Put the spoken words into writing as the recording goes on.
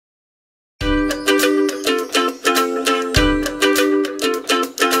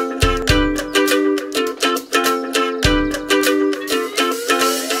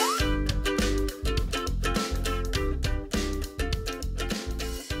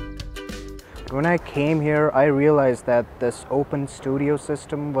When I came here, I realized that this Open Studio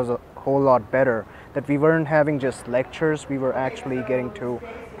system was a whole lot better, that we weren't having just lectures, we were actually getting to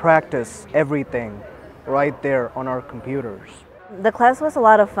practice everything right there on our computers. The class was a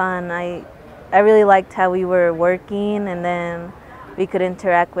lot of fun. I really liked how we were working, and then we could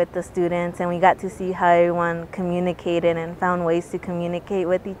interact with the students, and we got to see how everyone communicated and found ways to communicate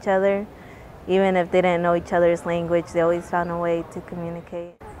with each other. Even if they didn't know each other's language, they always found a way to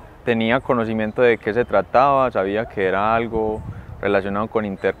communicate. Tenía conocimiento de qué se trataba, sabía que era algo relacionado con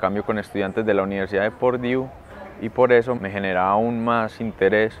intercambio con estudiantes de la Universidad de Purdue y por eso me generaba aún más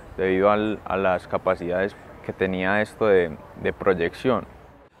interés debido a las capacidades que tenía esto de proyección.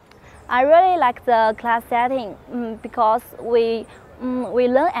 I really like the class setting because we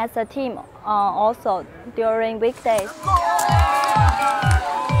learn as a team also during weekdays.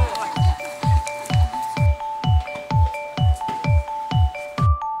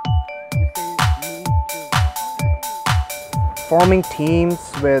 Forming teams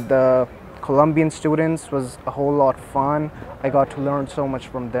with Colombian students was a whole lot fun. I got to learn so much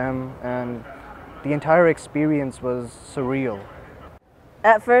from them, and the entire experience was surreal.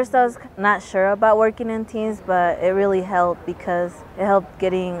 At first I was not sure about working in teams, but it really helped because it helped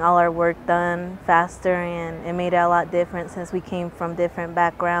getting all our work done faster, and it made it a lot different since we came from different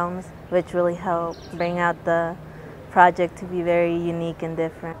backgrounds, which really helped bring out the project to be very unique and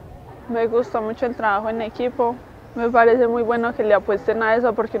different. Me gustó mucho el trabajo en equipo. Me parece muy bueno que le apuesten a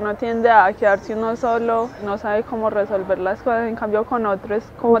eso porque uno tiende a quedarse uno solo, no sabe cómo resolver las cosas, en cambio con otros,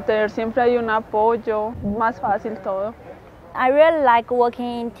 como tener siempre hay un apoyo, más fácil todo. I really like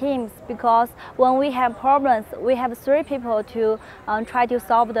working in teams because when we have problems, we have 3 people to try to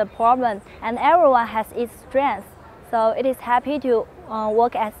solve the problem, and everyone has its strengths. So it is happy to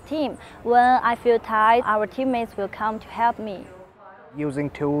work as a team. When I feel tired, our teammates will come to help me. Using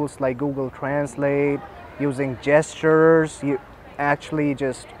tools like Google Translate, using gestures, actually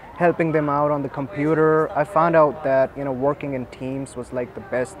just helping them out on the computer. I found out that working in teams was like the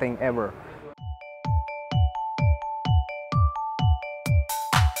best thing ever.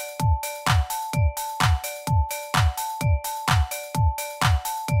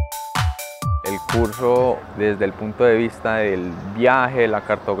 El curso, desde el punto de vista del viaje, la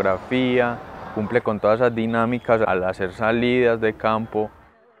cartografía, cumple con todas esas dinámicas al hacer salidas de campo.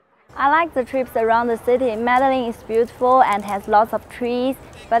 I like the trips around the city. Medellin is beautiful and has lots of trees,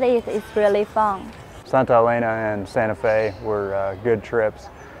 but it is really fun. Santa Elena and Santa Fe were good trips.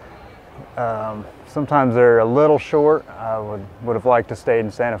 Sometimes they're a little short. I would have liked to stay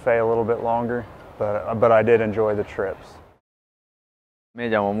in Santa Fe a little bit longer, but I did enjoy the trips. Me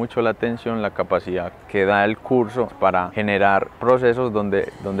llamó mucho la atención la capacidad que da el curso para generar procesos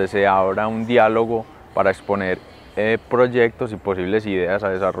donde se abra un diálogo para exponer proyectos y posibles ideas a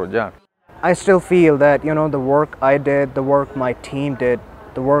desarrollar. I still feel that the work I did, the work my team did,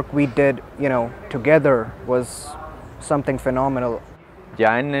 the work we did together was something phenomenal.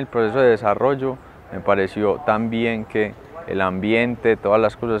 Ya en el proceso de desarrollo me pareció también que el ambiente, todas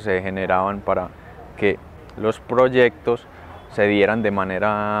las cosas se generaban para que los proyectos se dieran de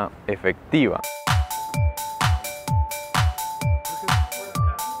manera efectiva.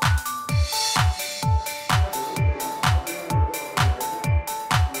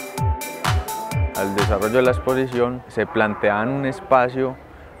 Al desarrollo de la exposición se planteaban un espacio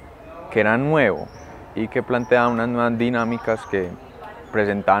que era nuevo y que planteaba unas nuevas dinámicas que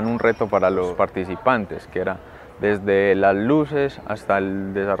presentaban un reto para los participantes, que era desde las luces hasta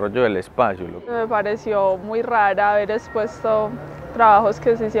el desarrollo del espacio. Me pareció muy rara haber expuesto trabajos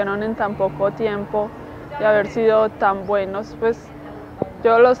que se hicieron en tan poco tiempo y haber sido tan buenos. Pues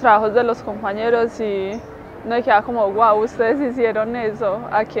yo los trabajos de los compañeros y me quedaba como, wow, ustedes hicieron eso,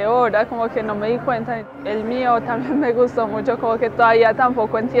 ¿a qué hora? Como que no me di cuenta. El mío también me gustó mucho, como que todavía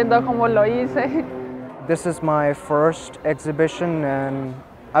tampoco entiendo cómo lo hice. This is my first exhibition, and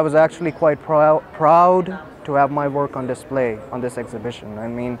I was actually quite proud to have my work on display on this exhibition. I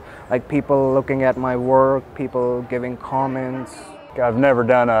mean, like people looking at my work, people giving comments. I've never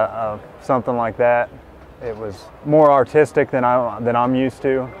done something like that. It was more artistic than I'm used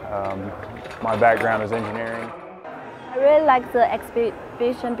to. My background is engineering. I really like the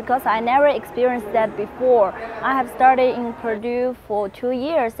exhibition because I never experienced that before. I have studied in Purdue for 2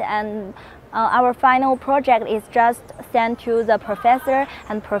 years, and our final project is just sent to the professor,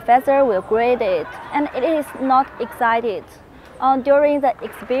 and professor will grade it. And it is not excited. During the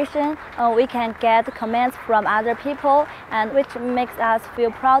exhibition, we can get comments from other people, and which makes us feel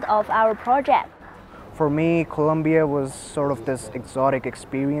proud of our project. For me, Colombia was sort of this exotic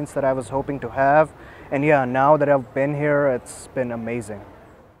experience that I was hoping to have. And yeah, now that I've been here, it's been amazing.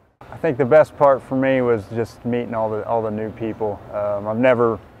 I think the best part for me was just meeting all the new people. I've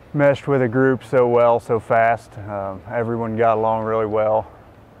never meshed with a group so well, so fast. Everyone got along really well,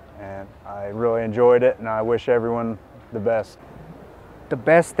 and I really enjoyed it, and I wish everyone the best. The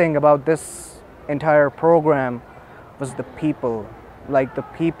best thing about this entire program was the people, like the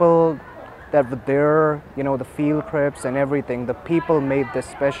people that were there, you know, the field trips and everything. The people made this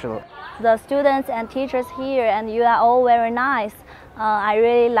special. The students and teachers here, and you are all very nice. I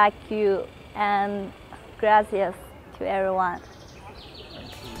really like you, and gracias to everyone.